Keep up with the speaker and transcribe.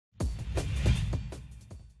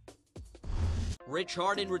Rich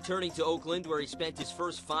Harden returning to Oakland, where he spent his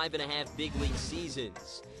first 5.5 big league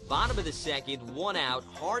seasons. Bottom of the second, 1 out.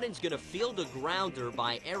 Harden's going to field a grounder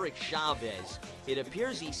by Eric Chavez. It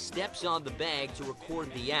appears he steps on the bag to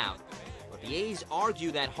record the out. But the A's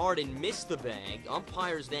argue that Harden missed the bag.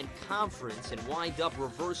 Umpires then conference and wind up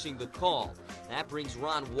reversing the call. That brings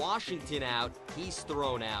Ron Washington out. He's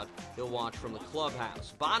thrown out. He'll watch from the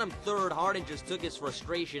clubhouse. Bottom third, Harden just took his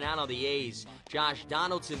frustration out on the A's. Josh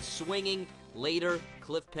Donaldson swinging. Later,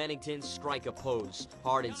 Cliff Pennington strike a pose.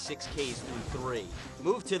 Harden 6 Ks through 3.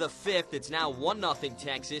 Move to the fifth. It's now 1-0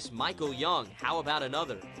 Texas. Michael Young, how about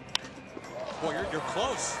another? Boy, you're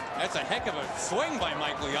close. That's a heck of a swing by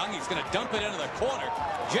Michael Young. He's going to dump it into the corner.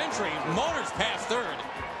 Gentry motors past third.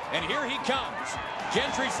 And here he comes.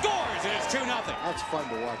 Gentry scores, and it's 2-0. That's fun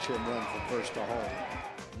to watch him run from first to home.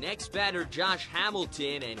 Next batter, Josh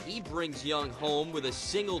Hamilton, and he brings Young home with a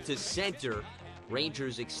single to center.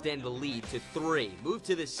 Rangers extend the lead to 3. Move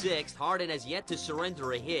to the sixth. Harden has yet to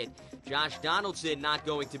surrender a hit. Josh Donaldson not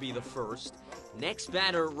going to be the first. Next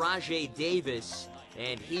batter, Rajay Davis,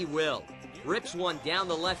 and he will. Rips one down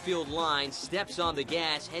the left field line, steps on the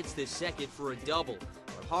gas, heads to second for a double.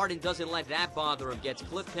 But Harden doesn't let that bother him, gets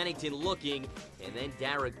Cliff Pennington looking, and then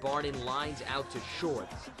Derek Barden lines out to short.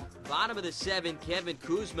 Bottom of the seventh, Kevin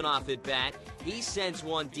Kuzminoff at bat. He sends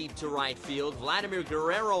one deep to right field. Vladimir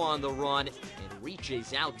Guerrero on the run and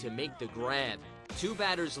reaches out to make the grab. 2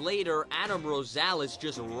 batters later, Adam Rosales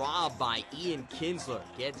just robbed by Ian Kinsler.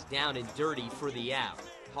 Gets down and dirty for the out.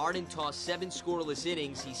 Harden tossed 7 scoreless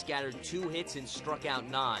innings. He scattered 2 hits and struck out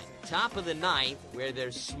 9. Top of the ninth, where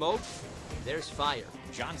there's smoke, there's fire.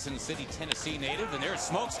 Johnson City, Tennessee native, and there's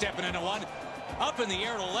Smoke stepping into one. Up in the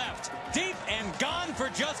air to left. Deep and gone for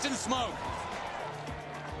Justin Smoke.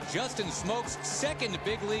 Justin Smoke's second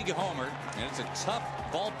big league homer, and it's a tough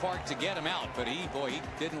ballpark to get him out, but he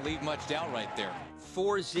didn't leave much doubt right there.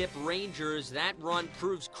 4-zip Rangers. That run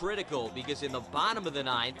proves critical because in the bottom of the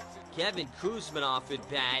ninth, Kevin Kuzminoff at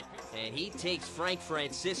bat, and he takes Frank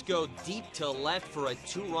Francisco deep to left for a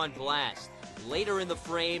 2-run blast. Later in the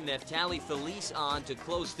frame, Neftali Felice on to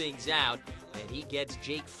close things out, and he gets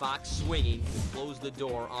Jake Fox swinging to close the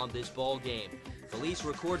door on this ball game. Felice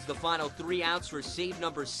records the final 3 outs for save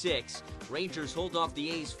number 6. Rangers hold off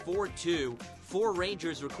the A's 4-2. 4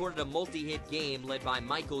 Rangers recorded a multi-hit game led by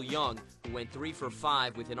Michael Young, who went 3 for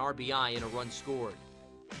 5 with an RBI and a run scored.